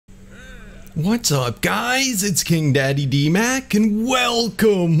What's up, guys? It's KingDaddyDMAC, and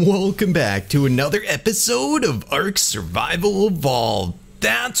welcome back to another episode of Ark Survival Evolved.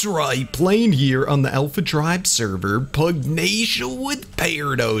 That's right, playing here on the Alpha Tribe server, Pugnacia with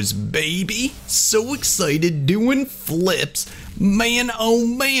Parados, baby. So excited, doing flips. Man, oh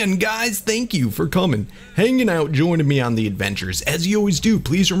man, guys, thank you for coming, hanging out, joining me on the adventures. As you always do,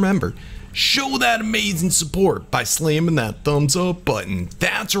 please remember, show that amazing support by slamming that thumbs up button.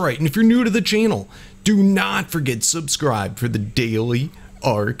 That's right, and if you're new to the channel, do not forget to subscribe for the daily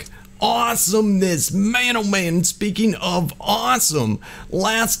Ark awesomeness. Man, oh man, speaking of awesome,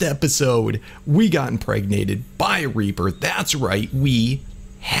 last episode, we got impregnated by a Reaper. That's right, we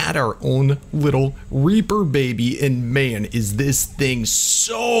had our own little Reaper baby, and man, is this thing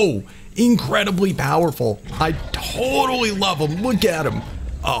so incredibly powerful. I totally love him. Look at him.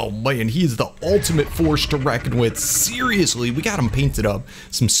 Oh man, he is the ultimate force to reckon with. Seriously, we got him painted up.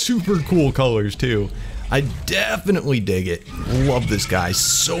 Some super cool colors too. I definitely dig it. Love this guy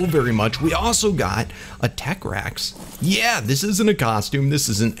so very much. We also got a Techrax. Yeah, this isn't a costume. This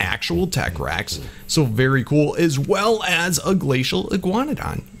is an actual Techrax. So very cool, as well as a Glacial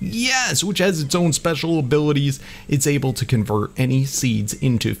Iguanodon. Yes, which has its own special abilities. It's able to convert any seeds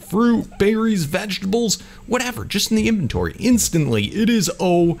into fruit, berries, vegetables, whatever, just in the inventory instantly. It is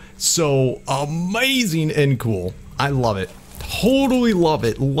oh so amazing and cool. I love it. Totally love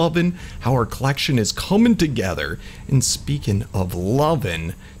it. Loving how our collection is coming together. And speaking of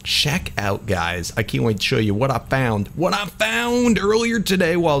loving, check out, guys. I can't wait to show you what I found. What I found earlier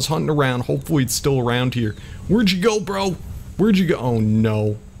today while I was hunting around. Hopefully it's still around here. Where'd you go, bro? Where'd you go? Oh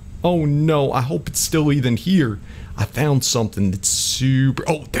no. Oh no. I hope it's still even here. I found something that's super...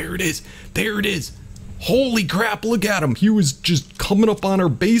 Oh, there it is. There it is. Holy crap. Look at him. He was just coming up on our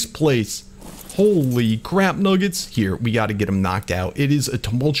base place. Holy crap nuggets. Here, we got to get him knocked out. It is a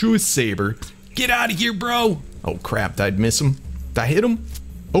Tumultuous Saber. Get out of here, bro. Oh crap, did I miss him? Did I hit him?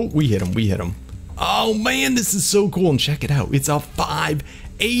 Oh, we hit him, we hit him. Oh man, this is so cool, and check it out. It's a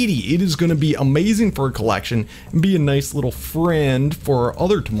 580. It is going to be amazing for a collection and be a nice little friend for our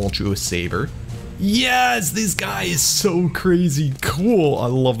other Tumultuous Saber. Yes, this guy is so crazy cool. I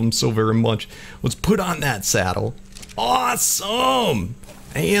love him so very much. Let's put on that saddle. Awesome.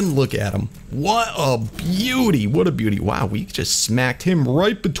 And look at him. What a beauty. What a beauty. Wow, we just smacked him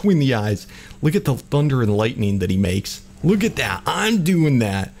right between the eyes. Look at the thunder and lightning that he makes. Look at that. I'm doing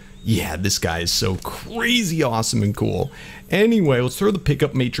that. Yeah, this guy is so crazy awesome and cool. Anyway, let's throw the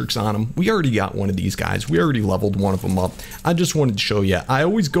pickup matrix on him. We already got one of these guys. We already leveled one of them up. I just wanted to show you. I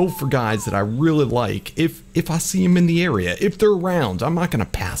always go for guys that I really like if I see them in the area. If they're around, I'm not going to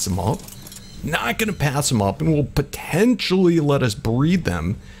pass them up. Not going to pass them up, and will potentially let us breed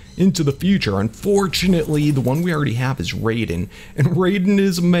them into the future. Unfortunately, the one we already have is Raiden, and Raiden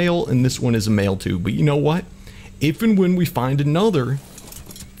is a male, and this one is a male too. But you know what? If and when we find another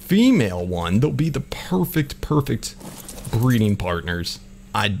female one, they'll be the perfect breeding partners.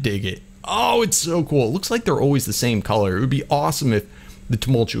 I dig it. Oh, it's so cool. It looks like they're always the same color. It would be awesome if the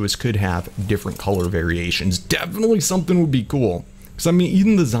Tumultuous could have different color variations. Definitely something would be cool. Because, I mean,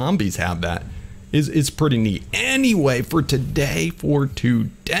 even the zombies have that. It's pretty neat. Anyway, for today,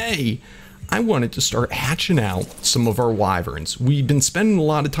 I wanted to start hatching out some of our Wyverns. We've been spending a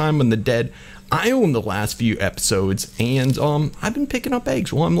lot of time on the dead. I own the last few episodes, and I've been picking up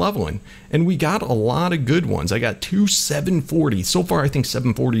eggs while I'm leveling. And we got a lot of good ones. I got 2 740. So far, I think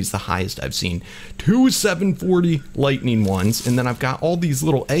 740 is the highest I've seen. 2 740 lightning ones, and then I've got all these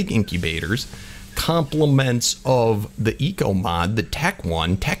little egg incubators. Compliments of the eco mod, the tech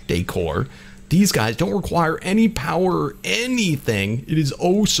one, tech decor. These guys don't require any power or anything. It is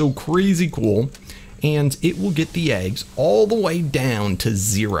oh so crazy cool, and it will get the eggs all the way down to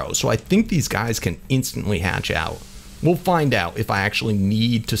 0. So I think these guys can instantly hatch out. We'll find out if I actually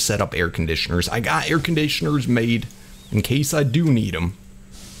need to set up air conditioners. I got air conditioners made in case I do need them.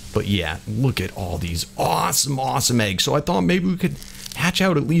 But yeah, look at all these awesome eggs. So I thought maybe we could hatch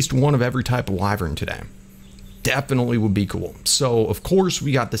out at least one of every type of Wyvern today. Definitely would be cool. So, of course,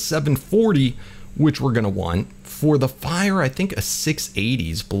 we got the 740, which we're going to want. For the fire, I think a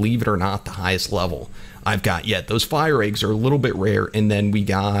 680s, believe it or not, the highest level I've got yet. Those fire eggs are a little bit rare, and then we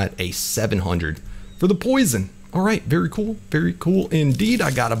got a 700 for the poison. All right, very cool indeed.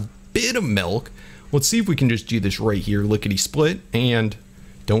 I got a bit of milk. Let's see if we can just do this right here, lickety split, and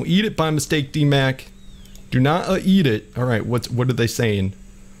don't eat it by mistake, DMAC. Do not eat it. All right, what are they saying?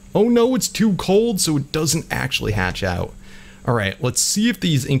 Oh no, it's too cold, so it doesn't actually hatch out. All right, let's see if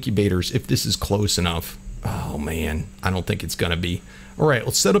these incubators, if this is close enough. Oh man, I don't think it's gonna be. All right,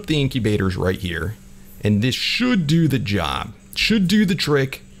 let's set up the incubators right here. And this should do the job. Should do the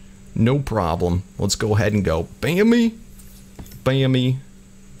trick. No problem. Let's go ahead and go. Bammy. Bammy.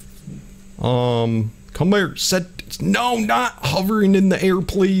 Come here. Set. No, not hovering in the air,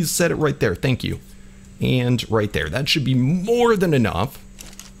 please. Set it right there. Thank you. And right there. That should be more than enough.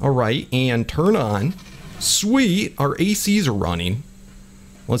 All right. And turn on. Sweet. Our ACs are running.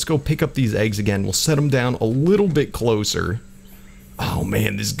 Let's go pick up these eggs again. We'll set them down a little bit closer. Oh,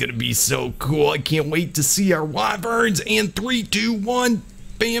 man. This is going to be so cool. I can't wait to see our wyverns. And 3, 2, 1.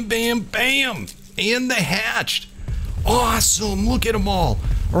 Bam, bam, bam. And they hatched. Awesome. Look at them all.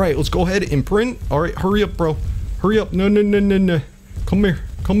 All right, let's go ahead and imprint. All right, hurry up, bro. Hurry up. No, no, no, no, no. Come here.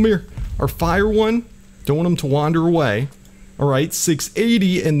 Come here. Our fire one. Don't want them to wander away. All right,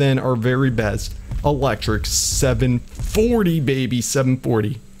 680. And then our very best electric 740, baby.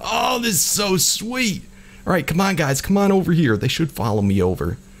 740. Oh, this is so sweet. All right, come on, guys. Come on over here. They should follow me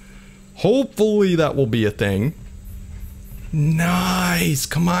over. Hopefully that will be a thing. Nice.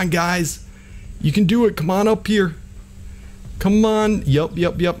 Come on, guys. You can do it. Come on up here. Come on. Yup,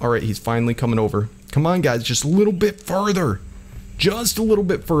 yup, yup. All right, he's finally coming over. Come on, guys. Just a little bit further. Just a little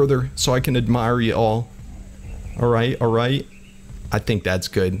bit further so I can admire you all. All right, all right. I think that's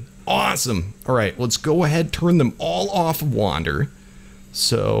good. Awesome. All right, let's go ahead. Turn them all off of wander.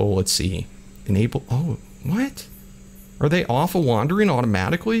 So, let's see. Enable. Oh, what? Are they off of wandering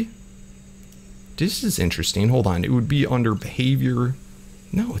automatically? This is interesting. Hold on. It would be under behavior.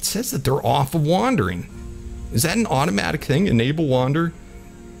 No, it says that they're off of wandering. Is that an automatic thing? Enable wander?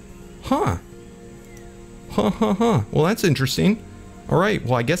 Huh. Well, that's interesting. All right.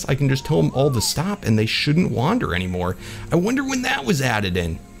 Well, I guess I can just tell them all to stop and they shouldn't wander anymore. I wonder when that was added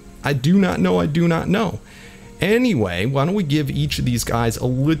in. I do not know. I do not know. Anyway, why don't we give each of these guys a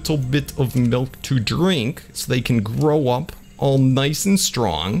little bit of milk to drink so they can grow up all nice and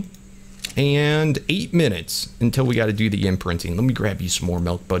strong. And 8 minutes until we got to do the imprinting. Let me grab you some more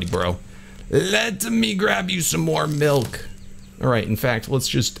milk, buddy, bro. Let me grab you some more milk. All right, in fact, let's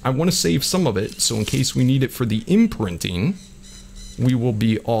just, I want to save some of it, so in case we need it for the imprinting, we will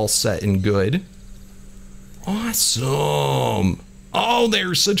be all set and good. Awesome. Oh,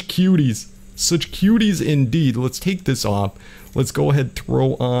 they're such cuties. Such cuties indeed. Let's take this off. Let's go ahead and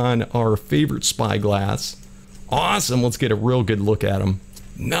throw on our favorite spyglass. Awesome. Let's get a real good look at them.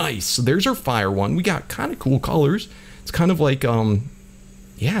 Nice. So there's our fire one. We got kind of cool colors. It's kind of like,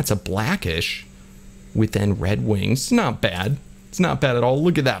 yeah, it's a blackish with then red wings. It's not bad. It's not bad at all.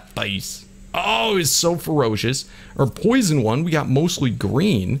 Look at that face. Oh, it's so ferocious. Our poison one, we got mostly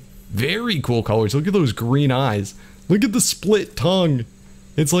green. Very cool colors. Look at those green eyes. Look at the split tongue.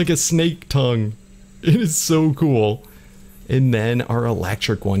 It's like a snake tongue. It is so cool. And then our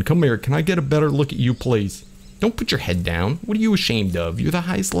electric one. Come here. Can I get a better look at you, please? Don't put your head down. What are you ashamed of? You're the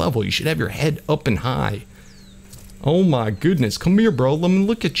highest level. You should have your head up and high. Oh my goodness. Come here, bro. Let me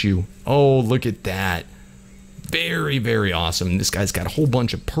look at you. Oh, look at that. Very, very awesome. This guy's got a whole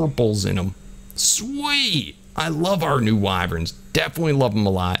bunch of purples in him. Sweet. I love our new wyverns. Definitely love them a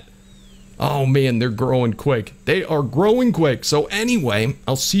lot. Oh man, they're growing quick. They are growing quick. So anyway,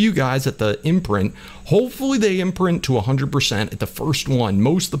 I'll see you guys at the imprint. Hopefully they imprint to 100% at the first one.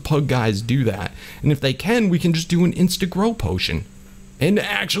 Most of the pug guys do that. And if they can, we can just do an insta grow potion and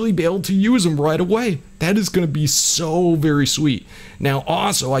actually be able to use them right away. That is going to be so very sweet. Now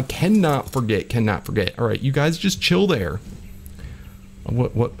also, I cannot forget. All right, you guys just chill there.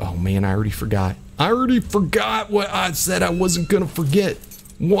 What? Oh man, I already forgot. I already forgot what I said I wasn't going to forget.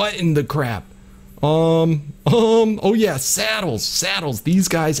 What in the crap? Oh yeah, saddles. These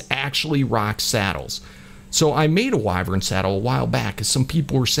guys actually rock saddles. So I made a wyvern saddle a while back because some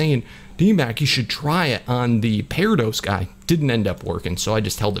people were saying, DMAC, you should try it on the Parados guy. Didn't end up working, so I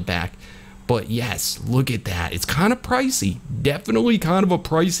just held it back. But yes, look at that. It's kind of pricey. Definitely kind of a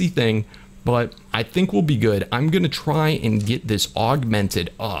pricey thing, but I think we'll be good. I'm going to try and get this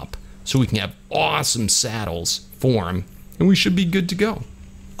augmented up so we can have awesome saddles form, and we should be good to go.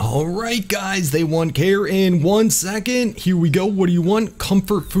 All right, guys, they want care in 1 second. Here we go. What do you want?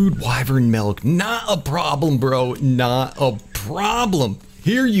 Comfort food, wyvern milk. Not a problem, bro. Not a problem.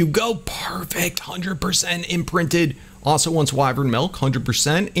 Here you go. Perfect. 100% imprinted. Also wants wyvern milk,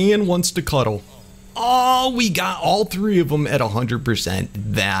 100%, and wants to cuddle. Oh, we got all 3 of them at 100%.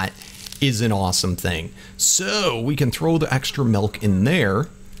 That is an awesome thing. So we can throw the extra milk in there.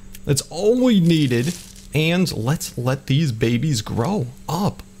 That's all we needed. And let's let these babies grow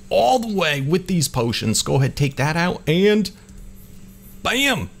up all the way with these potions. Go ahead, take that out, and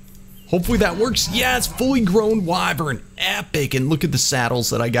bam! Hopefully that works. Yes, fully grown wyvern. Epic. And look at the saddles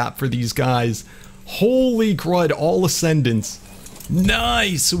that I got for these guys. Holy crud, all ascendants.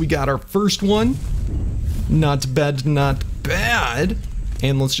 Nice. So we got our first one. Not bad, not bad.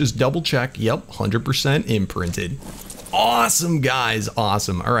 And let's just double check. Yep, 100% imprinted. Awesome, guys.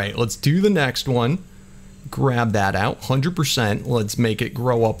 Awesome. All right, let's do the next one. Grab that out. 100%. Let's make it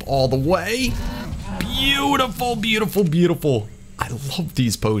grow up all the way. Beautiful, beautiful, beautiful. I love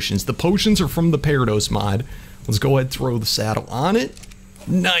these potions. The potions are from the Parados mod. Let's go ahead and throw the saddle on it.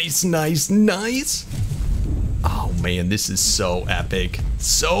 Nice, nice, nice. Oh, man, this is so epic.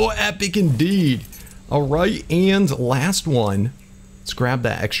 So epic indeed. All right, and last one. Let's grab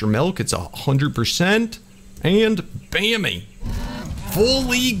that extra milk. It's 100%. And bammy.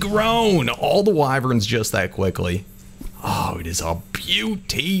 Fully grown. All the wyverns just that quickly. Oh, it is a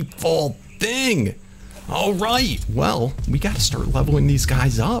beautiful thing. All right. Well, we got to start leveling these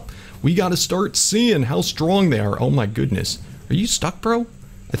guys up. We got to start seeing how strong they are. Oh, my goodness. Are you stuck, bro?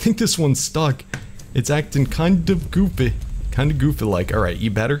 I think this one's stuck. It's acting kind of goofy. Kind of goofy like. All right,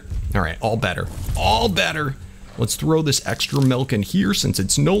 you better? All right, all better. All better. Let's throw this extra milk in here since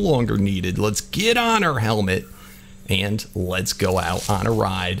it's no longer needed. Let's get on our helmet and let's go out on a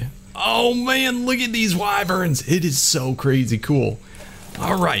ride. Oh man, look at these wyverns. It is so crazy cool.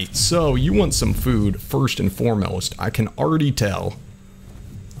 All right, so you want some food first and foremost. I can already tell.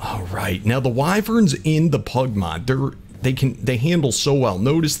 All right, now the wyverns in the pug mod, they handle so well.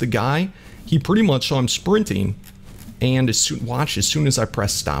 Notice the guy, he pretty much saw him sprinting. And as soon as I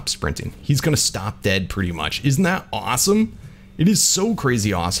press stop sprinting, he's gonna stop dead pretty much. Isn't that awesome? It is so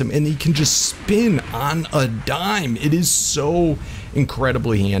crazy awesome, and he can just spin on a dime. It is so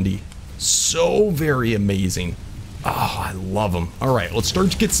incredibly handy. So very amazing. Oh, I love him. All right, let's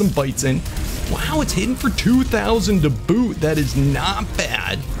start to get some bites in. Wow, it's hitting for 2,000 to boot. That is not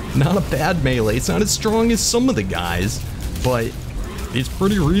bad. Not a bad melee. It's not as strong as some of the guys, but it's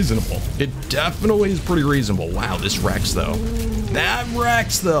pretty reasonable. It definitely is pretty reasonable. Wow, this Rex though. That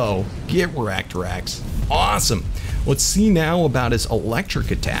Rex though. Get wrecked, Rex. Awesome. Let's see now about his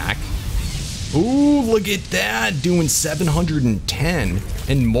electric attack. Ooh, look at that. Doing 710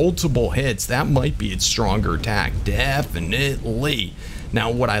 and multiple hits. That might be its stronger attack. Definitely.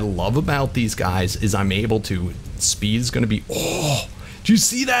 Now, what I love about these guys is I'm able to... Speed is going to be... Oh, do you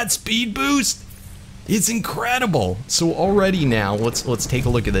see that speed boost? It's incredible. So already now, let's take a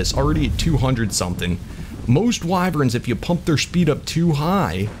look at this. Already at 200 something. Most wyverns, if you pump their speed up too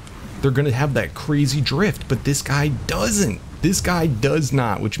high, they're gonna have that crazy drift, but this guy doesn't. This guy does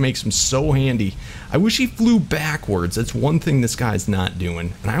not, which makes him so handy. I wish he flew backwards. That's one thing this guy's not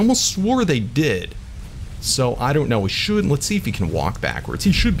doing. And I almost swore they did. So I don't know. Let's see if he can walk backwards.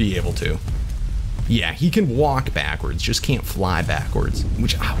 He should be able to. Yeah, he can walk backwards, just can't fly backwards,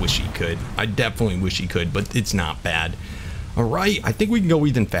 which I wish he could. I definitely wish he could, but it's not bad. All right, I think we can go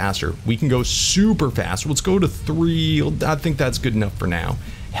even faster. We can go super fast. Let's go to 3. I think that's good enough for now.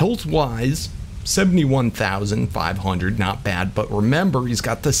 Health-wise, 71,500, not bad, but remember, he's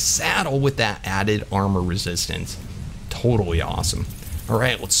got the saddle with that added armor resistance. Totally awesome. All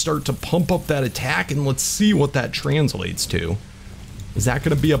right, let's start to pump up that attack, and let's see what that translates to. Is that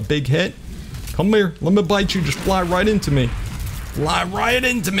going to be a big hit? Come here, let me bite you, just fly right into me. Fly right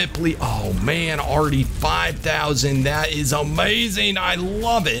into me, please. Oh man, already 5,000, that is amazing, I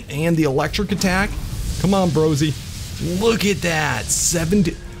love it. And the electric attack, come on brosy. Look at that,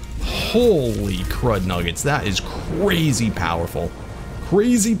 70, holy crud nuggets, that is crazy powerful.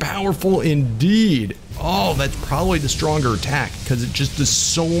 Crazy powerful indeed. Oh, that's probably the stronger attack because it just does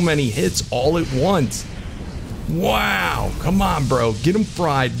so many hits all at once. Wow, come on, bro. Get him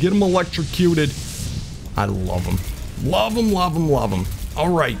fried. Get him electrocuted. I love him. Love him, love him, love him. All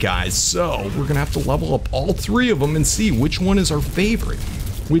right, guys, so we're going to have to level up all 3 of them and see which one is our favorite.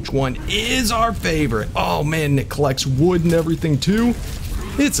 Which one is our favorite? Oh, man, it collects wood and everything, too.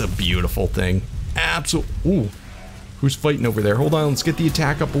 It's a beautiful thing. Absolutely. Ooh, who's fighting over there? Hold on, let's get the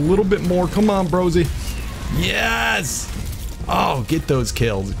attack up a little bit more. Come on, brosy. Yes. Oh, get those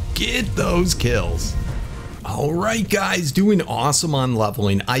kills. Get those kills. Alright guys, doing awesome on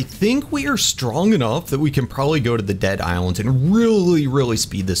leveling. I think we are strong enough that we can probably go to the Dead Island and really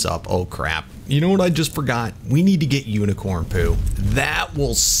speed this up. Oh crap. You know what I just forgot? We need to get unicorn poo. That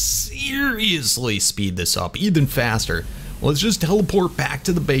will seriously speed this up even faster. Let's just teleport back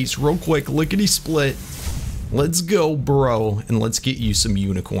to the base real quick, lickety split. Let's go, bro, and let's get you some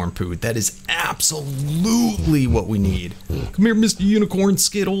unicorn poo. That is absolutely what we need. Come here, Mr. Unicorn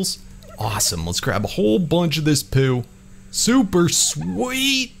Skittles. Awesome, let's grab a whole bunch of this poo. Super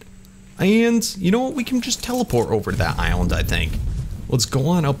sweet. And you know what, we can just teleport over to that island, I think. Let's go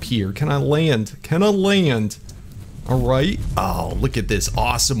on up here. Can I land? Can I land? All right. Oh, look at this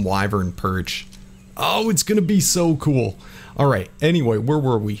awesome wyvern perch. Oh, it's gonna be so cool. All right, anyway, where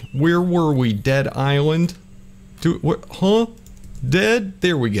were we? Where were we? Dead Island? Huh? Dead?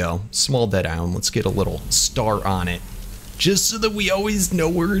 There we go. Small dead island. Let's get a little star on it. Just so that we always know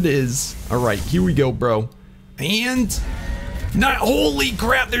where it is. Alright, here we go, bro. And... not, holy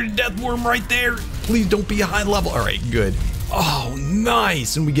crap, there's a death worm right there. Please don't be a high level. Alright, good. Oh,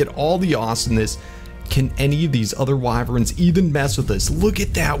 nice. And we get all the awesomeness. Can any of these other wyverns even mess with us? Look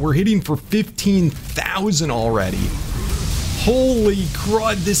at that. We're hitting for 15,000 already. Holy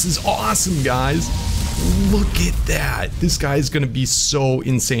crud, this is awesome, guys. Look at that. This guy is going to be so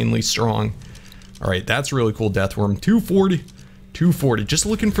insanely strong. All right, that's really cool, Deathworm. 240, 240. Just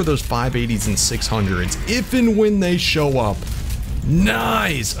looking for those 580s and 600s if and when they show up.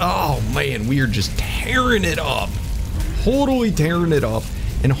 Nice. Oh, man, we are just tearing it up. Totally tearing it up.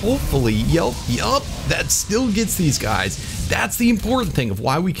 And hopefully, yup, that still gets these guys. That's the important thing of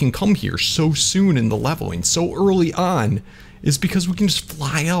why we can come here so soon in the leveling, so early on, is because we can just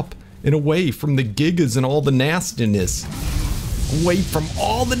fly up and away from the gigas and all the nastiness. Away from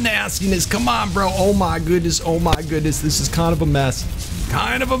all the nastiness. Come on, bro. Oh my goodness. Oh my goodness. This is kind of a mess.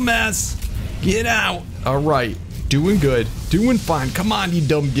 Kind of a mess. Get out. All right. Doing good. Doing fine. Come on, you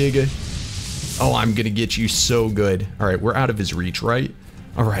dumb giga. Oh, I'm going to get you so good. All right. We're out of his reach, right?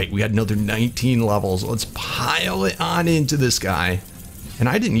 All right. We had another 19 levels. Let's pile it on into this guy. And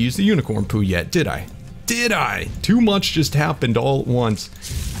I didn't use the unicorn poo yet, did I? Did I? Too much just happened all at once.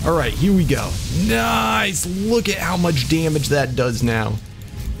 All right, here we go. Nice. Look at how much damage that does now.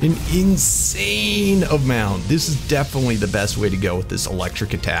 An insane amount. This is definitely the best way to go with this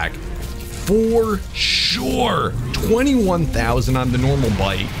electric attack. For sure. 21,000 on the normal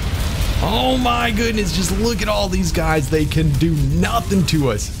bite. Oh my goodness, just look at all these guys. They can do nothing to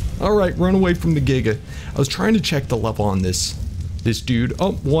us. All right, run away from the Giga. I was trying to check the level on this dude.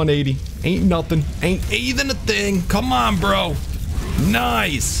 Oh, 180. Ain't nothing. Ain't even a thing. Come on, bro.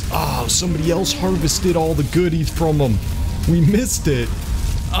 Nice. Oh, somebody else harvested all the goodies from him. We missed it.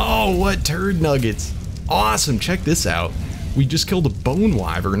 Oh, what turd nuggets. Awesome. Check this out. We just killed a bone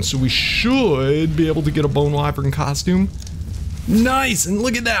wyvern, so we should be able to get a bone wyvern costume. Nice. And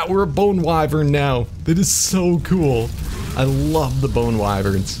look at that. We're a bone wyvern now. That is so cool. I love the bone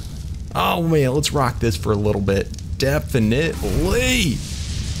wyverns. Oh, man. Let's rock this for a little bit. Definitely.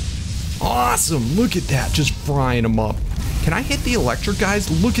 Awesome. Look at that. Just frying them up. Can I hit the electric guys?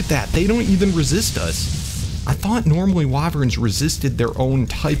 Look at that. They don't even resist us. I thought normally wyverns resisted their own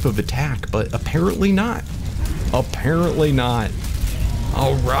type of attack, but apparently not. Apparently not.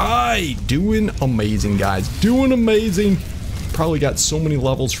 All right. Doing amazing, guys. Doing amazing. Probably got so many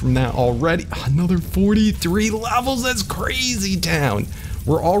levels from that already. Another 43 levels. That's crazy town.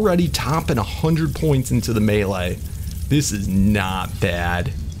 We're already topping 100 points into the melee. This is not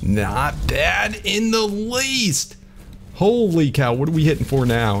bad. Not bad in the least. Holy cow, what are we hitting for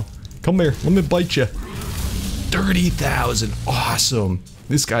now? Come here, let me bite you. 30,000, awesome.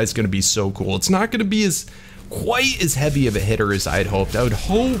 This guy's gonna be so cool. It's not gonna be quite as heavy of a hitter as I'd hoped. I would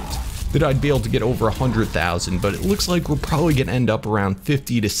hope that I'd be able to get over 100,000, but it looks like we're probably gonna end up around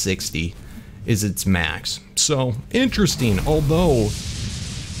 50 to 60 is its max. So, interesting, although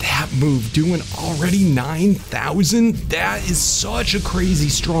that move doing already 9,000, that is such a crazy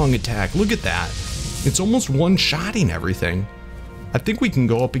strong attack. Look at that. It's almost one-shotting everything. I think we can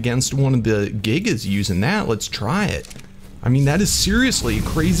go up against one of the Gigas using that. Let's try it. I mean, that is seriously a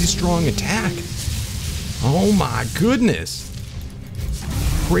crazy strong attack. Oh my goodness.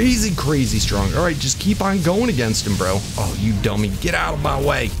 Crazy, crazy strong. All right, just keep on going against him, bro. Oh, you dummy. Get out of my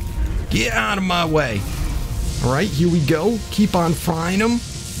way. Get out of my way. All right, here we go. Keep on frying him.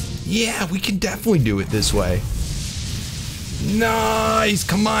 Yeah, we can definitely do it this way. Nice.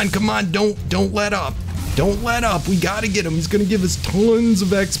 Come on, come on. Don't let up. Don't let up. We gotta get him. He's gonna give us tons of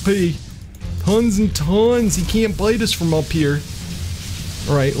XP. Tons and tons. He can't bite us from up here.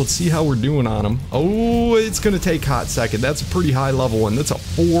 All right, let's see how we're doing on him. Oh, it's gonna take a hot second. That's a pretty high level one. That's a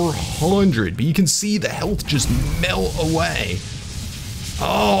 400, but you can see the health just melt away.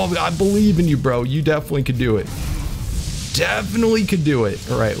 Oh, I believe in you, bro. You definitely could do it. Definitely could do it.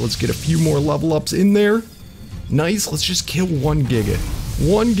 All right, let's get a few more level ups in there. Nice, let's just kill 1 Giga.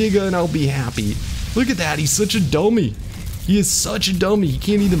 1 Giga and I'll be happy. Look at that, he's such a dummy. He is such a dummy, he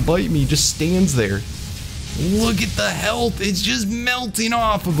can't even bite me, he just stands there. Look at the health, it's just melting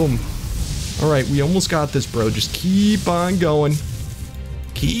off of him. All right, we almost got this, bro. Just keep on going.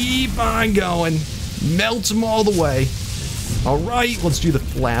 Keep on going. Melts them all the way. All right, let's do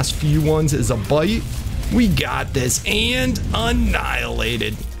the last few ones as a bite. We got this, and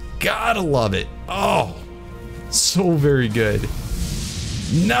annihilated. Gotta love it. Oh. So very good.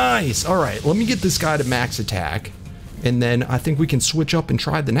 Nice. All right, let me get this guy to max attack. And then I think we can switch up and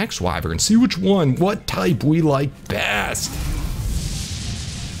try the next wyvern. See which one, what type we like best.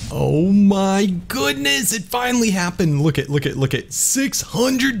 Oh my goodness, it finally happened. Look at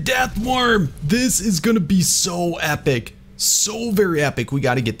 600 Deathworm. This is gonna be so epic. So very epic. We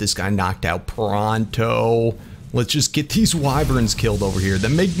gotta get this guy knocked out pronto. Let's just get these Wyverns killed over here.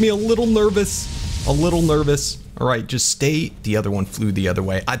 That make me a little nervous. All right, just stay. The other one flew the other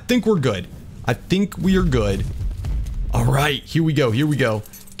way. I think we're good. I think we are good. All right, here we go.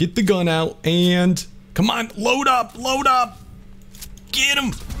 Get the gun out and come on, load up. Get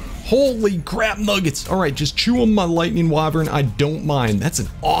him. Holy crap nuggets. All right, just chew on my lightning wyvern. I don't mind. That's an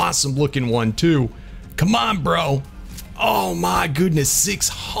awesome looking one too. Come on, bro. Oh my goodness,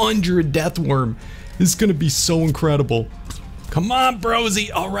 600 Deathworm. This is gonna be so incredible. Come on, brosy.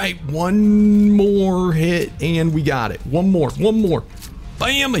 All right, one more hit and we got it. One more.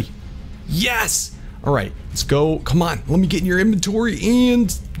 Bammy. Yes. All right, let's go. Come on, let me get in your inventory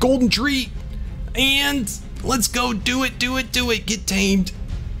and golden treat. And let's go. Do it. Get tamed.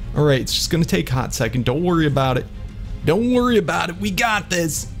 All right, it's just gonna take a hot second. Don't worry about it. We got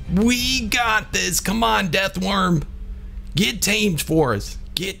this. Come on, Deathworm. Get tamed for us.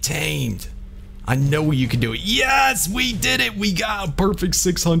 Get tamed. I know you can do it. Yes, we did it. We got a perfect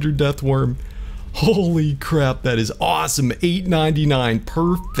 600 Deathworm. Holy crap, that is awesome. 899.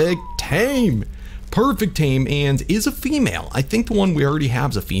 Perfect tame. And is a female. I think the one we already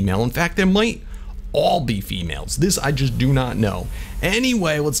have is a female. In fact, there might all be females. This I just do not know.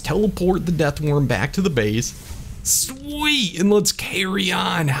 Anyway, let's teleport the Deathworm back to the base. Sweet, and let's carry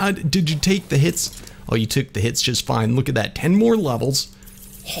on. How did you take the hits? Oh, you took the hits just fine. Look at that, 10 more levels.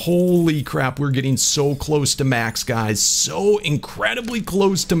 Holy crap, we're getting so close to max, guys. So incredibly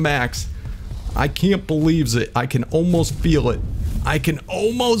close to max. I can't believe it. I can almost feel it. I can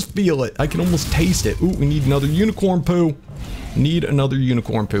almost taste it. Ooh, we need another unicorn poo.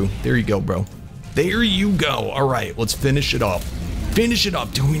 There you go, bro. There you go. All right, let's finish it up.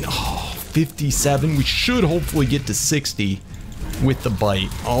 Doing 57. We should hopefully get to 60 with the bite.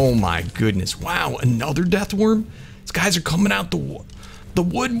 Oh my goodness. Wow, another Deathworm. These guys are coming out the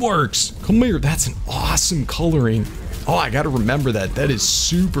woodworks. Come here. That's an awesome coloring. Oh, I gotta remember that. That is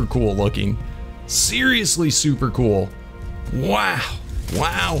super cool looking. Seriously super cool. Wow.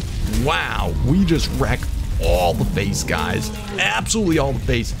 We just wrecked all the face, guys. Absolutely all the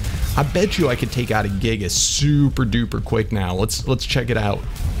face. I bet you I could take out a Giga super duper quick now. Let's check it out.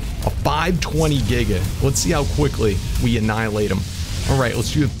 A 520 Giga. Let's see how quickly we annihilate them. All right,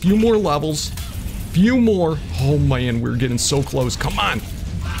 let's do a few more levels. Oh man, we're getting so close. Come on.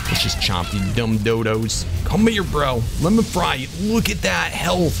 Let's just chomp these dumb dodos. Come here, bro. Let me fry you. Look at that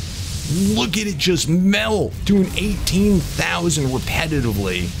health. Look at it just melt. Doing 18,000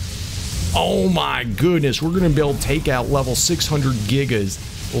 repetitively. Oh my goodness. We're going to be able to take out level 600 Gigas.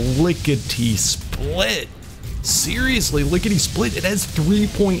 Lickety split. Seriously, lickety split. It has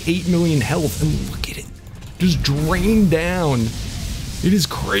 3.8 million health. And look at it. Just drain down. It is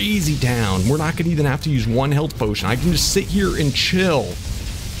crazy down. We're not going to even have to use one health potion. I can just sit here and chill.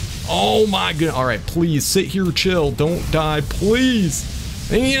 Oh my goodness. All right, please sit here, chill. Don't die, please.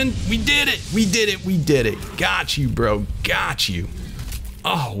 And we did it. Got you, bro. Got you.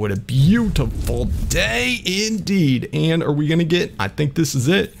 Oh, what a beautiful day indeed. And are we going to get, I think this is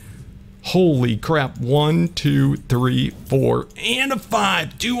it. Holy crap. 1, 2, 3, 4, and a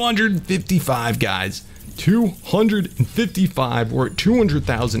 5. 255, guys. 255. We're at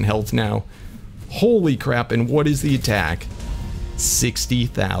 200,000 health now. Holy crap. And what is the attack?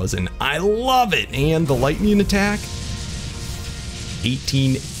 60,000. I love it. And the lightning attack?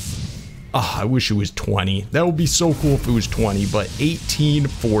 18. Oh, I wish it was 20. That would be so cool if it was 20, but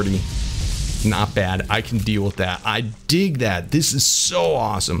 1840. Not bad. I can deal with that. I dig that. This is so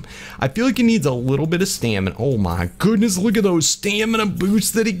awesome. I feel like it needs a little bit of stamina. Oh my goodness, look at those stamina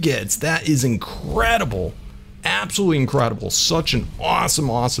boosts that it gets. That is incredible. Absolutely incredible. Such an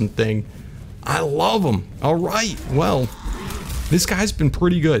awesome thing. I love them. All right, well, this guy's been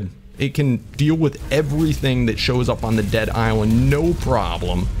pretty good. It can deal with everything that shows up on the dead island, no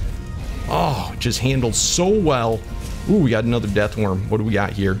problem. Oh, just handled so well. Ooh, we got another Deathworm. What do we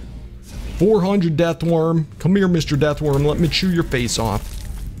got here? 400 Deathworm. Come here, Mr. Deathworm. Let me chew your face off.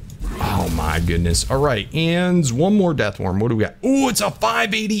 Oh my goodness. All right, and one more Deathworm. What do we got? Ooh, it's a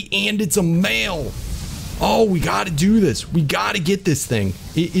 580 and it's a male. Oh, we got to do this. We got to get this thing.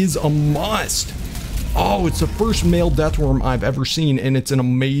 It is a must. Oh, it's the first male Deathworm I've ever seen, and it's an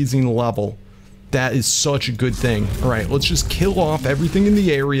amazing level. That is such a good thing. All right, let's just kill off everything in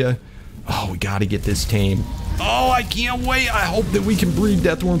the area. Oh, we got to get this tame. Oh, I can't wait. I hope that we can breed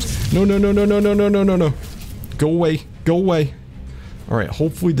Deathworms. No. Go away. All right,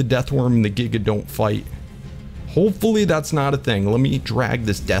 hopefully the Deathworm and the Giga don't fight. Hopefully that's not a thing. Let me drag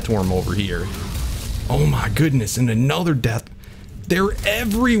this deathworm over here. Oh my goodness, and another death. They're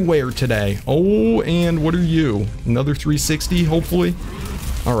everywhere today. Oh, and what are you? Another 360, hopefully?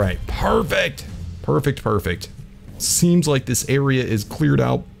 All right, perfect. Perfect, perfect. Seems like this area is cleared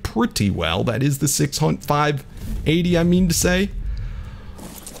out pretty well. That is the 580, I mean to say.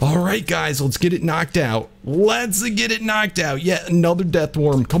 All right, guys, let's get it knocked out. Let's get it knocked out. Yet another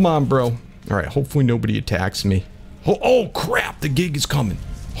deathworm. Come on, bro. All right, hopefully nobody attacks me. Oh, crap, the gig is coming.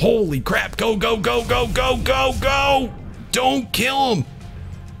 Holy crap, go, go, go, go, go, go, go. Don't kill him.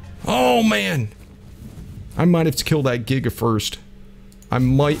 Oh, man. I might have to kill that giga first. I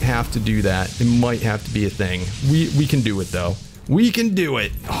might have to do that. It might have to be a thing. We can do it, though. We can do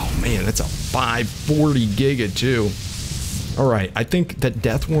it. Oh, man, that's a 540 giga, too. All right, I think that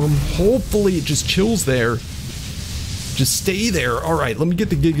deathworm, hopefully it just chills there. Just stay there. All right, let me get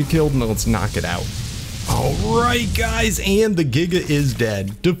the giga killed, and then let's knock it out. All right, guys, and the giga is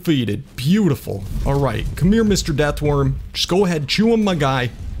dead. Defeated. Beautiful. All right, come here, Mr. Deathworm. Just go ahead, chew him, my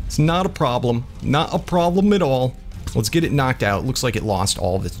guy. It's not a problem. Not a problem at all. Let's get it knocked out. Looks like it lost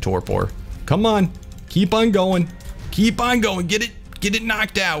all of its torpor. Come on. Keep on going. Keep on going. Get it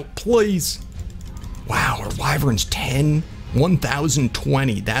knocked out, please. Wow, our Wyvern's 10,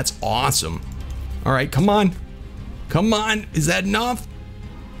 1020. That's awesome. All right, come on. Come on. Is that enough?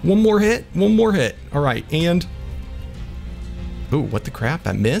 One more hit. One more hit. All right, and... Ooh, what the crap?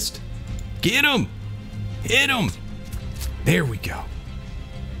 I missed? Get him! Hit him! There we go.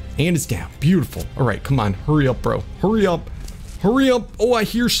 And it's down. Beautiful. All right, come on. Hurry up, bro. Hurry up. Hurry up. Oh, I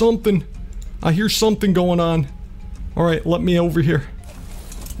hear something. I hear something going on. All right, let me over here.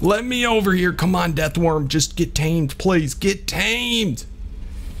 Let me over here. Come on, Deathworm. Just get tamed, please. Get tamed.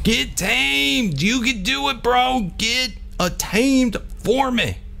 Get tamed. You can do it, bro. Get a tamed for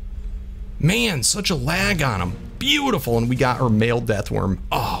me. Man, such a lag on him. Beautiful. And we got our male Deathworm.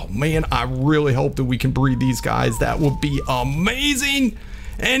 Oh, man, I really hope that we can breed these guys. That would be amazing.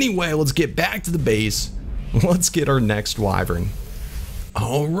 Anyway, let's get back to the base. Let's get our next Wyvern.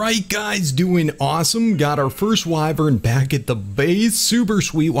 All right, guys, doing awesome. Got our first Wyvern back at the base. Super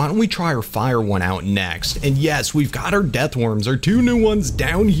sweet. Why don't we try our fire one out next? And yes, we've got our Deathworms, our two new ones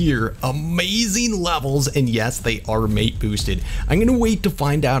down here. Amazing levels, and yes, they are mate boosted. I'm gonna wait to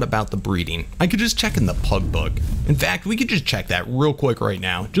find out about the breeding. I could just check in the pug book. In fact, we could just check that real quick right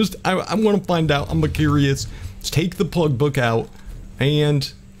now. I want to find out. I'm curious. Let's take the pug book out,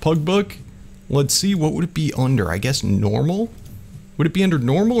 and pug book. Let's see, what would it be under? I guess normal. Would it be under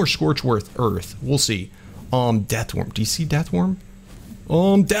normal or Scorchworth Earth? We'll see. Deathworm. Do you see Deathworm?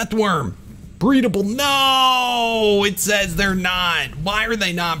 Deathworm. Breedable. No! It says they're not. Why are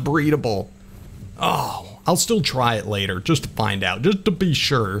they not breedable? Oh, I'll still try it later just to find out, just to be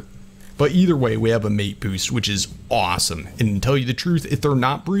sure. But either way, we have a mate boost, which is awesome. And to tell you the truth, if they're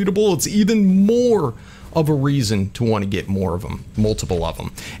not breedable, it's even more of a reason to want to get more of them, multiple of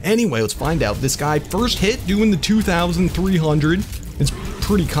them. Anyway, let's find out. This guy, first hit, doing the 2,300. It's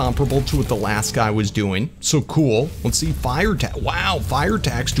pretty comparable to what the last guy was doing. So cool. Let's see, fire attack. Wow, fire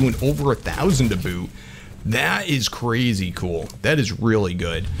attack's doing over 1,000 to boot. That is crazy cool. That is really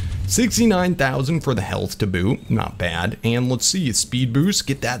good. 69,000 for the health to boot. Not bad. And let's see, a speed boost.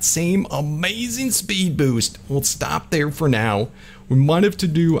 Get that same amazing speed boost. We'll stop there for now. We might have to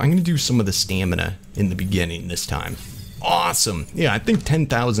do, I'm going to do some of the stamina in the beginning this time. Awesome. Yeah, I think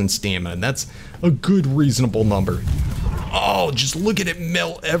 10,000 stamina. That's a good, reasonable number. Oh, just look at it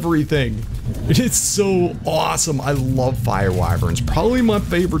melt everything. It's so awesome. I love fire wyverns. Probably my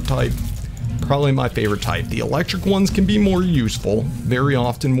favorite type. Probably my favorite type. The electric ones can be more useful. Very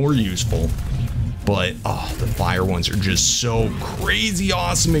often more useful. But, oh, the fire ones are just so crazy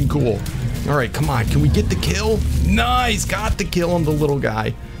awesome and cool. All right, come on. Can we get the kill? Nice. Got the kill on the little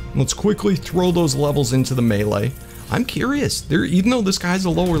guy. Let's quickly throw those levels into the melee. I'm curious. Even though this guy's a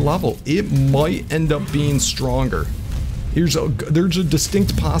lower level, it might end up being stronger. There's a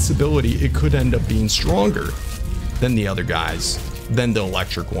distinct possibility it could end up being stronger than the other guys, than the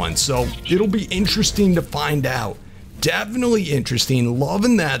electric one. So it'll be interesting to find out. Definitely interesting.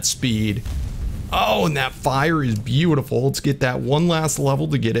 Loving that speed. Oh, and that fire is beautiful. Let's get that one last level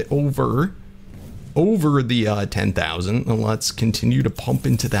to get it over the 10,000. And let's continue to pump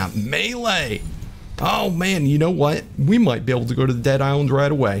into that melee. Oh man, you know what? We might be able to go to the Dead Island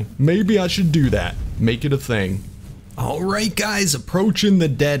right away. Maybe I should do that. Make it a thing. Alright guys, approaching the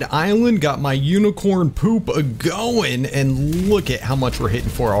Dead Island, got my unicorn poop going, and look at how much we're hitting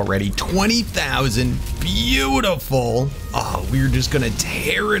for already. 20,000, beautiful. Oh, we're just gonna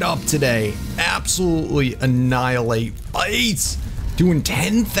tear it up today. Absolutely annihilate face. Doing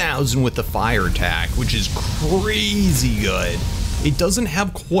 10,000 with the fire attack, which is crazy good. It doesn't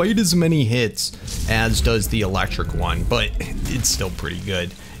have quite as many hits as does the electric one, but it's still pretty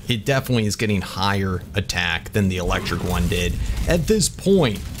good. It definitely is getting higher attack than the electric one did. At this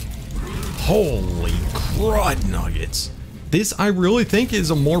point, holy crud nuggets. This, I really think, is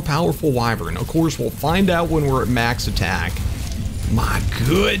a more powerful Wyvern. Of course, we'll find out when we're at max attack. My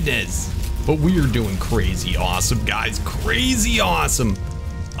goodness. But we are doing crazy awesome, guys. Crazy awesome.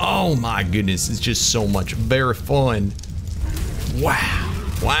 Oh my goodness, it's just so much very fun. Wow,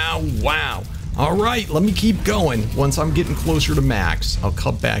 wow, wow. All right, let me keep going. Once I'm getting closer to max, I'll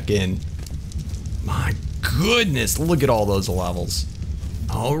cut back in. My goodness, look at all those levels.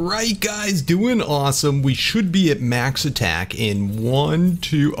 All right, guys, doing awesome. We should be at max attack in 1,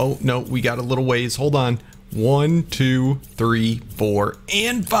 2, oh, no, we got a little ways. Hold on. 1, 2, 3, 4,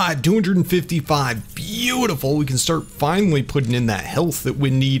 and 5. 255. Beautiful. We can start finally putting in that health that we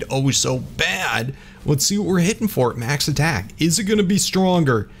need oh so bad. Let's see what we're hitting for at max attack. Is it going to be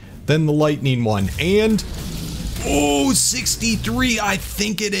stronger than the lightning one? And oh, 63. I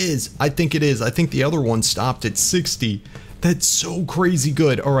think it is. I think it is. I think the other one stopped at 60. That's so crazy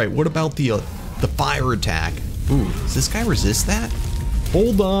good. All right, what about the fire attack? Ooh, does this guy resist that?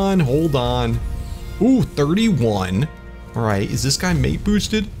 Hold on, hold on. Ooh, 31. All right, is this guy mate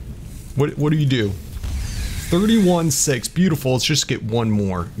boosted? What do you do? 31.6, beautiful. Let's just get one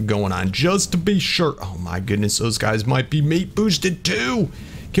more going on just to be sure. Oh my goodness, those guys might be mate boosted too.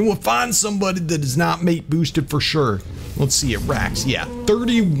 Can we find somebody that is not mate boosted for sure? Let's see it, Rax. Yeah,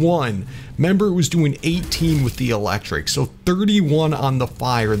 31. Remember, it was doing 18 with the electric, so 31 on the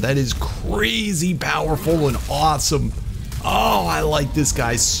fire. That is crazy powerful and awesome. Oh, I like this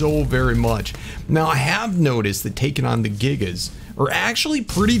guy so very much. Now, I have noticed that taking on the Gigas are actually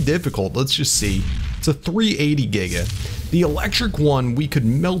pretty difficult. Let's just see. It's a 380 Giga. The electric one, we could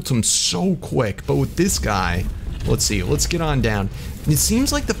melt him so quick, but with this guy, let's see. Let's get on down. It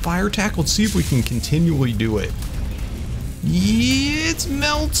seems like the fire attack, let's see if we can continually do it. Yeah, it's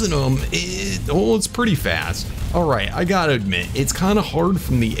melting them. It's pretty fast. All right, I gotta admit, it's kind of hard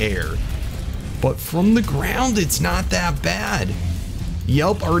from the air. But from the ground, it's not that bad.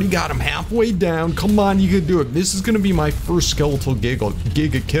 Yep, already got him halfway down. Come on, you can do it. This is going to be my first skeletal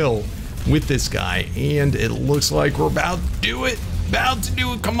giga kill with this guy. And it looks like we're about to do it. About to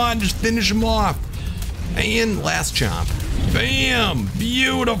do it. Come on, just finish him off. And last chomp. Bam!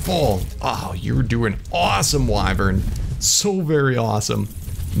 Beautiful. Oh, you're doing awesome, Wyvern. So very awesome.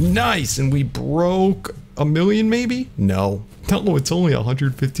 Nice. And we broke a million, maybe? No. No, it's only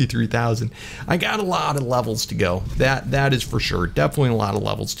 153,000. I got a lot of levels to go. That is for sure. Definitely a lot of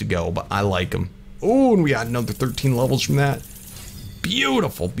levels to go, but I like them. Oh, and we got another 13 levels from that.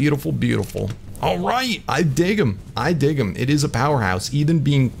 Beautiful, beautiful, beautiful. All right, I dig them. I dig them. It is a powerhouse, even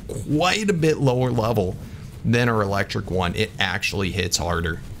being quite a bit lower level than our electric one. It actually hits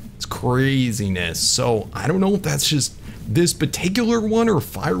harder. It's craziness. So I don't know if that's just this particular one or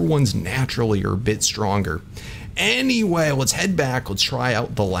fire ones naturally are a bit stronger. Anyway, let's head back. Let's try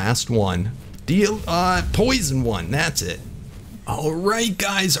out the last one. The poison one. That's it. All right,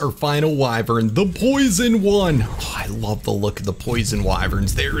 guys, our final Wyvern, the poison one. Oh, I love the look of the poison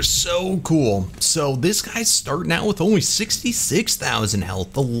Wyverns. They're so cool. So this guy's starting out with only 66,000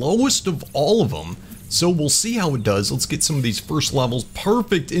 health, the lowest of all of them. So we'll see how it does. Let's get some of these first levels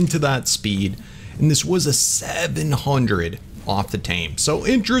perfect into that speed. And this was a 700 off the Tame. So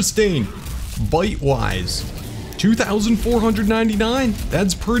interesting. Bite-wise, 2,499.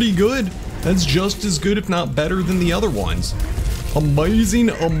 That's pretty good. That's just as good, if not better, than the other ones. Amazing,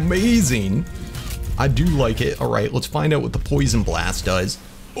 amazing. I do like it. All right, let's find out what the Poison Blast does.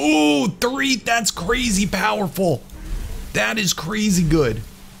 Oh, 3. That's crazy powerful. That is crazy good.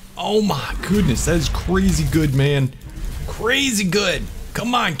 Oh my goodness, that is crazy good, man. Crazy good.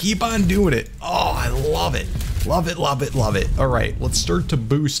 Come on, keep on doing it. Oh, I love it. Love it, love it, love it. All right, let's start to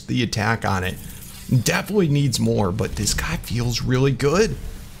boost the attack on it. Definitely needs more, but this guy feels really good.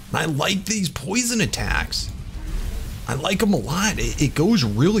 I like these poison attacks. I like them a lot. It goes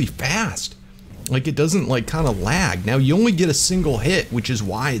really fast. Like, it doesn't like kind of lag. Now you only get a single hit, which is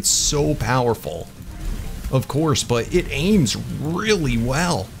why it's so powerful, of course, but it aims really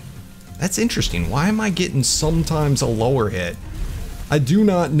well. That's interesting. Why am I getting sometimes a lower hit? I do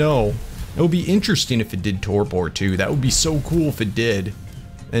not know. It would be interesting if it did Torpor too. That would be so cool if it did.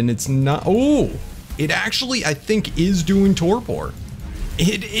 And it's not. Oh, it actually, I think, is doing Torpor.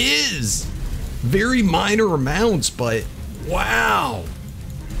 It is. Very minor amounts, but wow.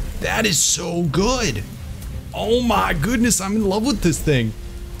 That is so good. Oh my goodness, I'm in love with this thing.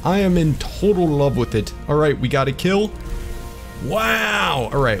 I am in total love with it. All right, we got a kill. Wow.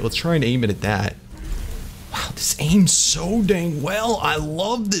 All right, let's try and aim it at that. Wow, this aims so dang well. I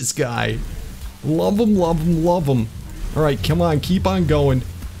love this guy. Love him, love him, love him. All right, come on, keep on going.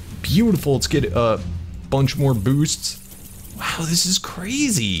 Beautiful. Let's get a bunch more boosts. Wow, this is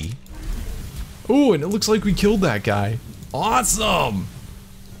crazy. Oh, and it looks like we killed that guy. Awesome.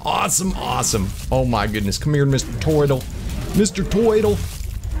 Awesome, awesome. Oh my goodness. Come here, Mr. Toidle. Mr. Toidle.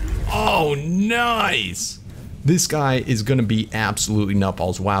 Oh, nice. This guy is going to be absolutely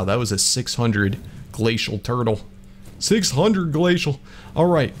nutballs. Wow, that was a 600 glacial turtle. 600 glacial. All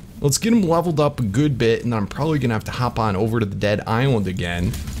right, let's get him leveled up a good bit, and I'm probably going to have to hop on over to the dead island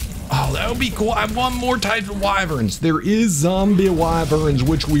again. Oh, that would be cool. I want more types of wyverns. There is zombie wyverns,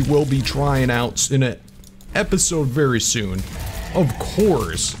 which we will be trying out in an episode very soon. Of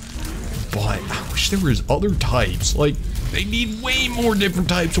course. But I wish there was other types. Like, they need way more different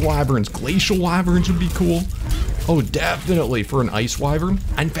types of wyverns. Glacial wyverns would be cool. Oh, definitely for an ice wyvern.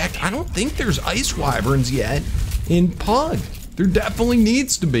 In fact, I don't think there's ice wyverns yet in Pug. There definitely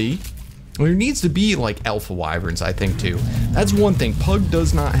needs to be. There needs to be like alpha wyverns, I think, too. That's one thing. Pug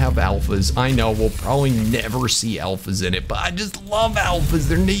does not have alphas. I know we'll probably never see alphas in it, but I just love alphas.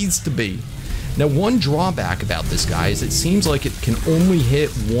 There needs to be. Now, one drawback about this guy is it seems like it can only hit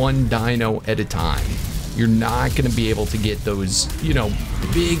one dino at a time. You're not going to be able to get those, you know,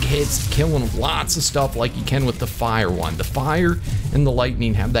 big hits, killing lots of stuff like you can with the fire one. The fire and the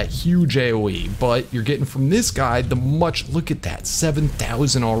lightning have that huge AoE, but you're getting from this guy the much, look at that,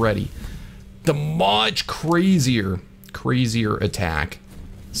 7,000 already. The much crazier attack.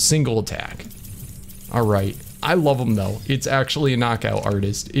 Single attack. All right. I love him though. It's actually a knockout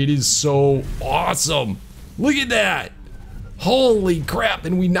artist. It is so awesome. Look at that. Holy crap.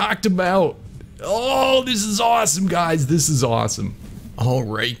 And we knocked him out. Oh, this is awesome, guys. This is awesome. All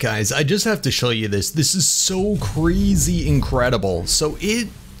right, guys. I just have to show you this. This is so crazy incredible. So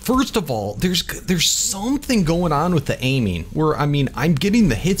first of all, there's something going on with the aiming where, I mean, I'm getting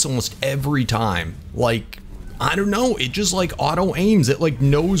the hits almost every time. Like, I don't know. It just like auto aims. It like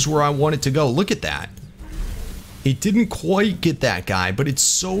knows where I want it to go. Look at that. It didn't quite get that guy, but it's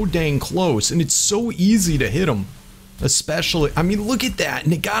so dang close, and it's so easy to hit him. Especially, I mean, look at that,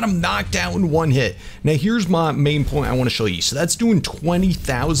 and it got him knocked out in one hit. Now, here's my main point I want to show you. So that's doing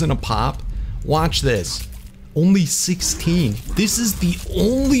 20,000 a pop. Watch this. Only 16. This is the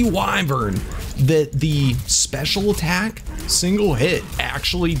only wyvern that the special attack, single hit,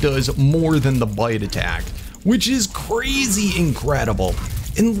 actually does more than the bite attack, which is crazy incredible.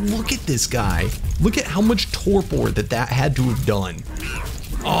 And look at this guy. Look at how much torpor that had to have done.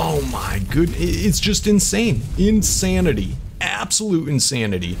 Oh my goodness. It's just insane. Insanity. Absolute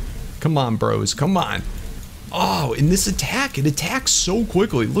insanity. Come on, bros. Come on. Oh, and this attack, it attacks so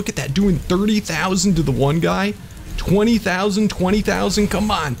quickly. Look at that, doing 30,000 to the one guy. 20,000, 20,000.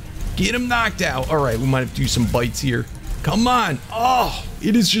 Come on. Get him knocked out. All right, we might have to do some bites here. Come on. Oh,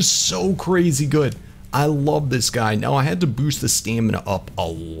 it is just so crazy good. I love this guy. Now, I had to boost the stamina up a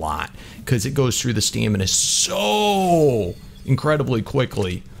lot because it goes through the stamina so incredibly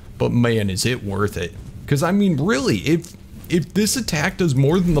quickly. But man, is it worth it. Because, I mean, really, if this attack does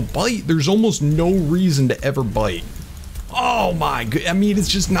more than the bite, there's almost no reason to ever bite. Oh my god. I mean, it's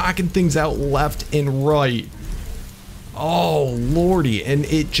just knocking things out left and right. Oh, lordy. And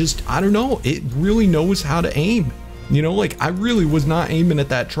it just, I don't know, it really knows how to aim. You know, like, I really was not aiming at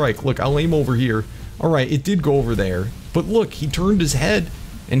that trike. Look, I'll aim over here. All right, it did go over there, but look, he turned his head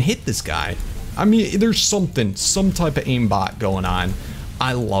and hit this guy. I mean, there's some type of aimbot going on.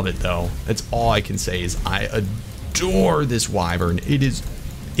 I love it though. That's all I can say is I adore this wyvern.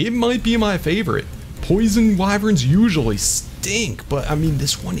 It might be my favorite. Poison wyverns usually stink, but I mean,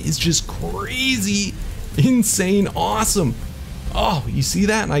 this one is just crazy, insane, awesome. Oh, you see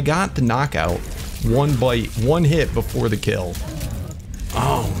that? And I got the knockout. One bite, one hit before the kill.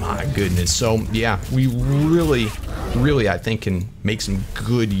 Oh my goodness. So yeah, we really, I think can make some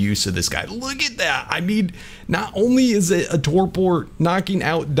good use of this guy. Look at that. I mean, not only is it a torpor knocking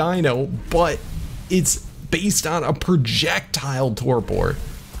out dino, but it's based on a projectile torpor.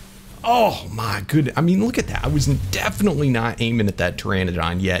 Oh my goodness. I mean, look at that. I was definitely not aiming at that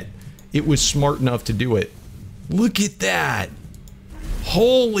Pteranodon yet. It was smart enough to do it. Look at that.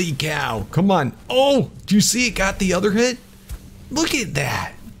 Holy cow. Come on. Oh, do you see it got the other hit? Look at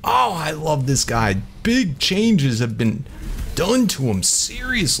that. Oh, I love this guy. Big changes have been done to him.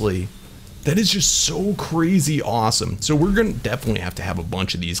 Seriously. That is just so crazy awesome. So we're going to definitely have to have a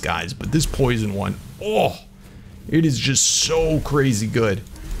bunch of these guys. But this poison one, oh, it is just so crazy good.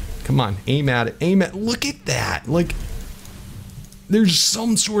 Come on, aim at it. Aim at, look at that. Like, there's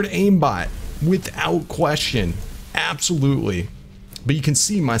some sort of aimbot without question. Absolutely. But you can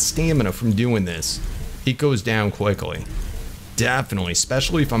see my stamina from doing this. It goes down quickly. Definitely,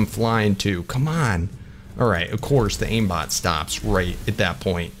 especially if I'm flying too. Come on. Alright, of course, the aimbot stops right at that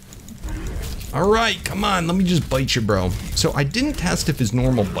point. Alright, come on, let me just bite you, bro. So I didn't test if his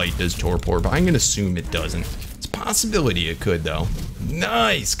normal bite does torpor, but I'm gonna assume it doesn't. It's a possibility it could, though.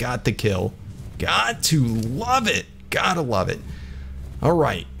 Nice, got the kill. Got to love it. Gotta love it.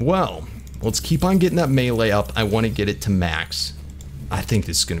 Alright, well, let's keep on getting that melee up. I want to get it to max. I think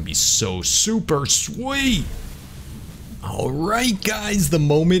this is going to be so super sweet. Alright guys, the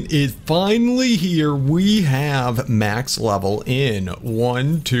moment is finally here. We have max level in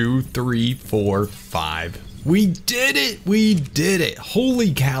 1, 2, 3, 4, 5. We did it! We did it!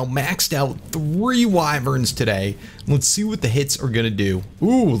 Holy cow, maxed out 3 wyverns today. Let's see what the hits are going to do.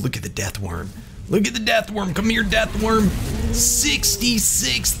 Ooh, look at the death worm. Look at the death worm. Come here, death worm.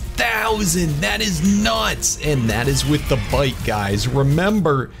 66,000. That is nuts. And that is with the bite, guys.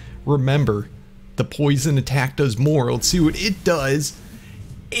 Remember, the poison attack does more. Let's see what it does.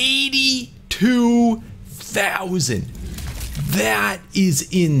 82,000. That is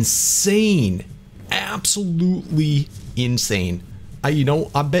insane. Absolutely insane. You know,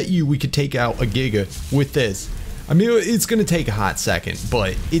 I bet you we could take out a Giga with this. I mean, it's going to take a hot second,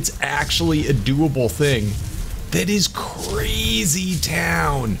 but it's actually a doable thing. That is crazy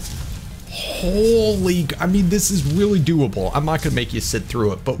town. Holy, I mean, this is really doable. I'm not going to make you sit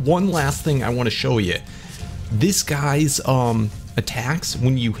through it, but one last thing I want to show you. This guy's attacks,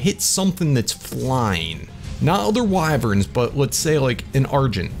 when you hit something that's flying, not other wyverns, but let's say like an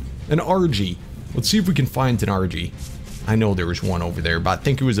Argent, an RG. Let's see if we can find an RG. I know there was one over there, but I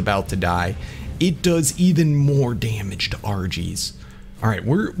think it was about to die. It does even more damage to RGs. Alright,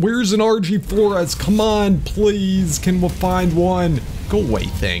 where's an RG for us? Come on, please. Can we find one? Go away,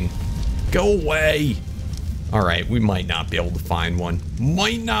 thing. Go away. Alright, we might not be able to find one.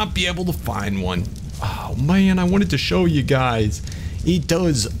 Might not be able to find one. Oh, man, I wanted to show you guys. It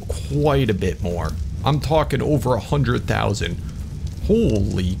does quite a bit more. I'm talking over 100,000.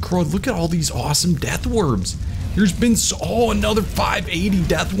 Holy crud, look at all these awesome death worms. There's been another 580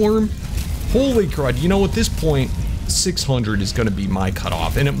 death worm. Holy crud, you know, at this point, 600 is going to be my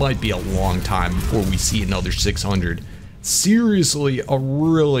cutoff, and it might be a long time before we see another 600. Seriously, a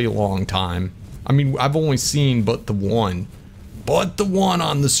really long time. I mean, I've only seen but the one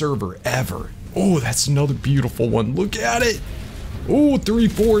on the server ever. Oh, that's another beautiful one. Look at it. Oh,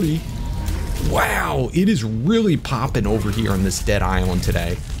 340. Wow, it is really popping over here on this dead island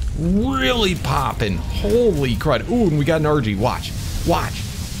today. Really popping. Holy crud. Ooh, and we got an RG. Watch. Watch.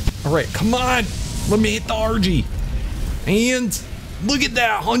 All right, come on. Let me hit the RG. And look at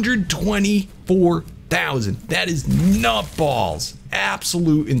that, 124,000. That is nutballs.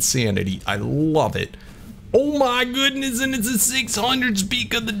 Absolute insanity. I love it. Oh my goodness, and it's a 600,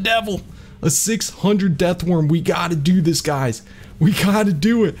 speak of the devil. A 600 death worm. We gotta do this, guys. We gotta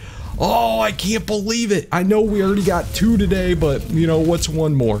do it. Oh, I can't believe it. I know we already got 2 today, but you know, what's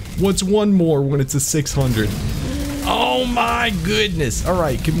one more? What's one more when it's a 600? Oh my goodness. All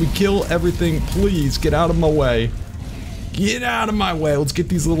right, can we kill everything? Please get out of my way. Get out of my way. Let's get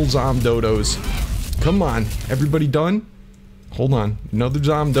these little Zomdodos. Come on. Everybody done? Hold on. Another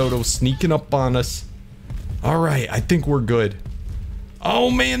Zomdodo sneaking up on us. All right, I think we're good.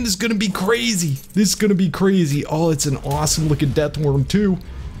 Oh man, this is gonna be crazy. This is gonna be crazy. Oh, it's an awesome looking death worm too.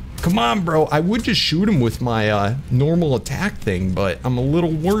 Come on, bro. I would just shoot him with my normal attack thing, but I'm a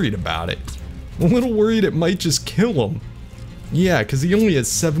little worried about it. I'm a little worried it might just kill him. Yeah, because he only has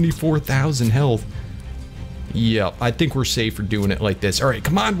 74,000 health. Yep, I think we're safe for doing it like this. All right,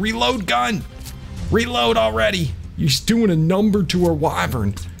 come on, reload gun. Reload already. He's doing a number to our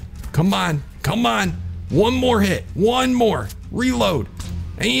wyvern. Come on, come on. One more hit, one more. Reload.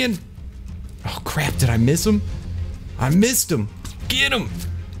 And, oh crap, did I miss him? I missed him. Get him.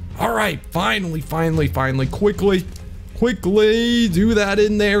 All right, finally, quickly do that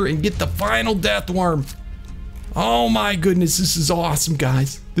in there and get the final death worm. Oh my goodness, this is awesome,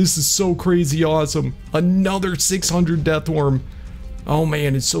 guys. This is so crazy awesome. Another 600 death worm. Oh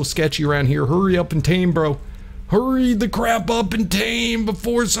man, it's so sketchy around here. Hurry up and tame, bro. Hurry the crap up and tame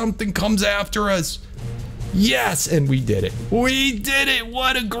before something comes after us. Yes, and we did it. We did it.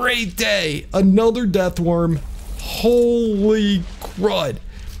 What a great day. Another death worm. Holy crud.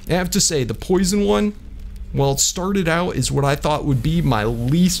 I have to say, the poison one, well, it started out as what I thought would be my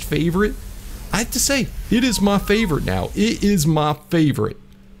least favorite. I have to say, it is my favorite now. It is my favorite.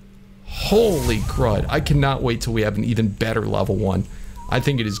 Holy crud. I cannot wait till we have an even better level one. I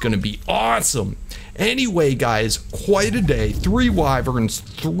think it is going to be awesome. Anyway, guys, quite a day. 3 wyverns,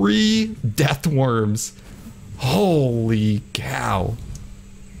 3 death worms. Holy cow.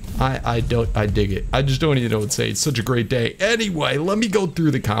 I dig it. I just don't even know what to say. It's such a great day. Anyway, let me go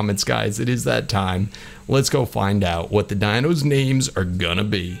through the comments, guys. It is that time. Let's go find out what the dinos' names are gonna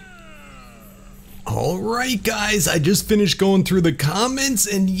be. Alright guys, I just finished going through the comments,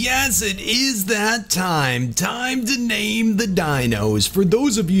 and yes, it is that time. Time to name the dinos. For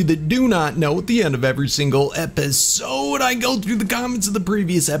those of you that do not know, at the end of every single episode, I go through the comments of the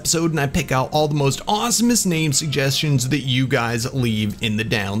previous episode and I pick out all the most awesomest name suggestions that you guys leave in the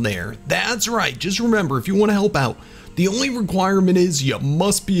down there. That's right, just remember, if you want to help out, the only requirement is you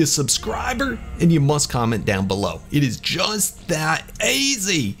must be a subscriber and you must comment down below. It is just that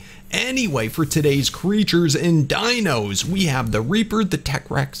easy. Anyway, for today's creatures and dinos, we have the Reaper, the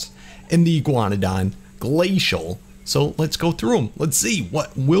Tech-Rex, and the Iguanodon Glacial. So let's go through them. Let's see,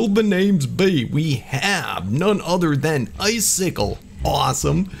 what will the names be? We have none other than Icicle,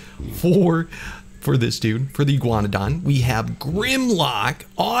 awesome, for this dude, for the Iguanodon. We have Grimlock,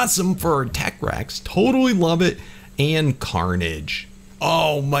 awesome for our Tech-Rex, totally love it, and Carnage.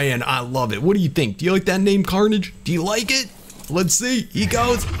 Oh man, I love it. What do you think? Do you like that name, Carnage? Do you like it? Let's see. He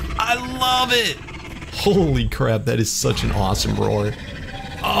goes. I love it. Holy crap, that is such an awesome roar.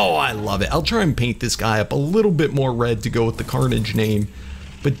 Oh, I love it. I'll try and paint this guy up a little bit more red to go with the Carnage name,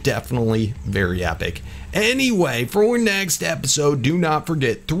 but definitely very epic. Anyway, for our next episode, do not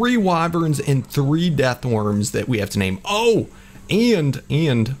forget 3 Wyverns and 3 Deathworms that we have to name. Oh,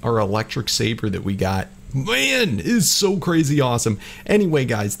 and our Electric Saber that we got. Man, it is so crazy awesome. Anyway,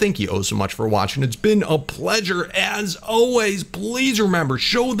 guys, thank you oh so much for watching. It's been a pleasure as always. Please remember,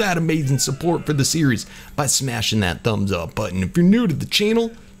 show that amazing support for the series by smashing that thumbs up button. If you're new to the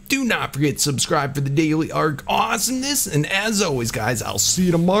channel, do not forget to subscribe for the daily ARC awesomeness. And as always, guys, I'll see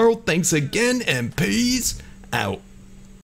you tomorrow. Thanks again, and peace out.